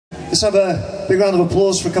Let's have a big round of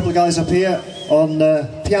applause for a couple of guys up here. On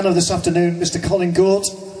piano this afternoon, Mr. Colin Gort.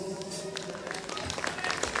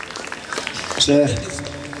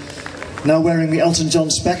 Now wearing the Elton John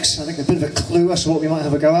specs, I think a bit of a clue as to what we might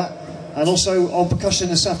have a go at. And also on percussion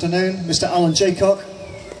this afternoon, Mr. Jeacock.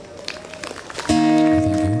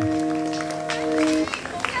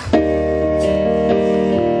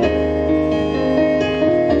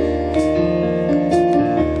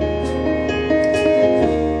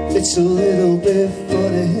 It's a little bit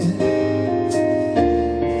funny,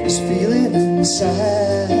 this feeling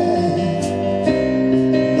inside.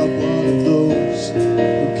 Not one of those who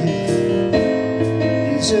can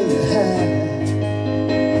easily hide.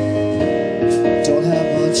 Don't have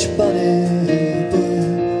much money,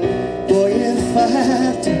 but boy, if I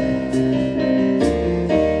have to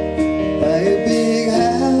buy a big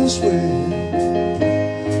house where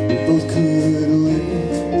we both could live.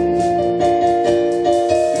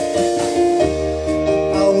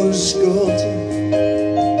 Sculpting,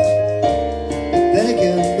 then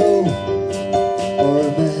again, no, or a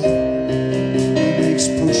man who makes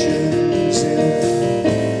potions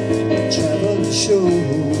and travel and show.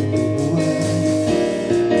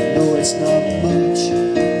 No, it's not much,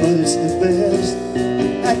 but it's the best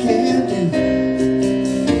I can do.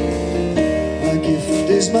 My gift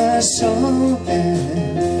is my song, and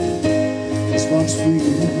this one's for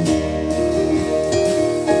you.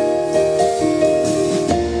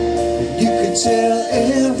 Tell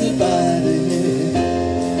everybody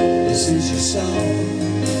this is your song.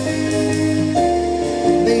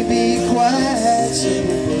 It may be quite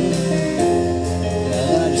simple, but now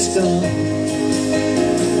that it's done,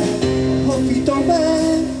 hope you don't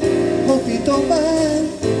mind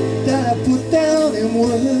that I put down in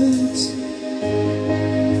words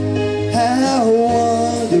how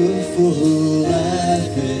wonderful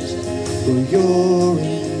life is when you're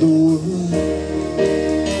in the world.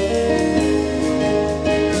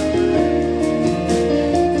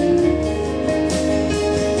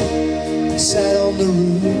 Sat on the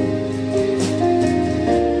roof,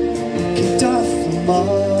 kicked off the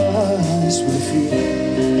Mars with a few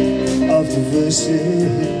of the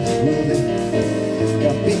verses. Well, they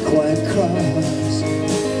got me quite cross,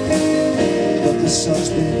 but the song's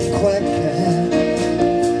been quite kind.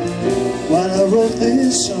 While I wrote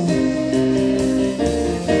this song,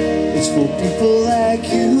 it's for people like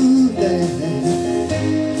you that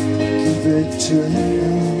keep it turning.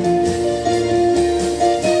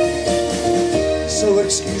 So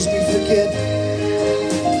excuse me for getting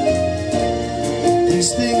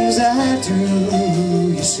these things I do.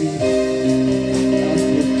 You see, I've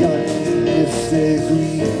forgotten if they're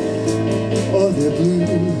green or they're blue.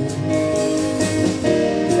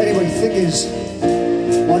 Anyway, the thing is,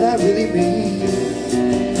 what I really mean,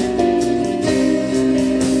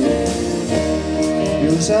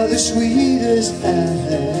 yours are the sweetest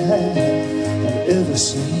I've ever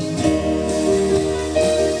seen.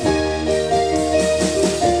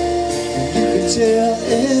 Tell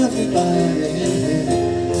everybody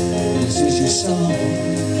this is your song.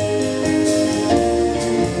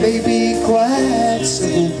 It may be quite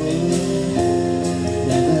simple, but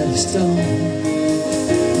now that it's done,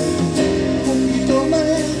 hope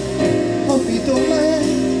you don't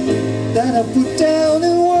mind that I put down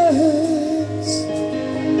in words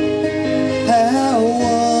how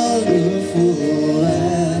wonderful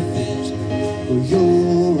life is when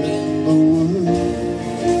you're in the world.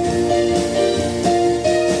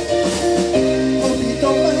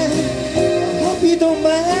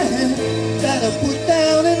 That I put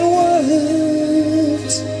down in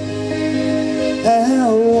words how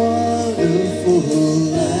wonderful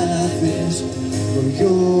life is when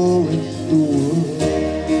you're in the world.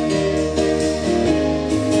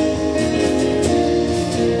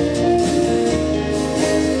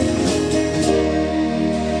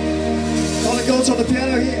 Colin Gort's on the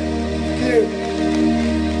piano here. Thank you.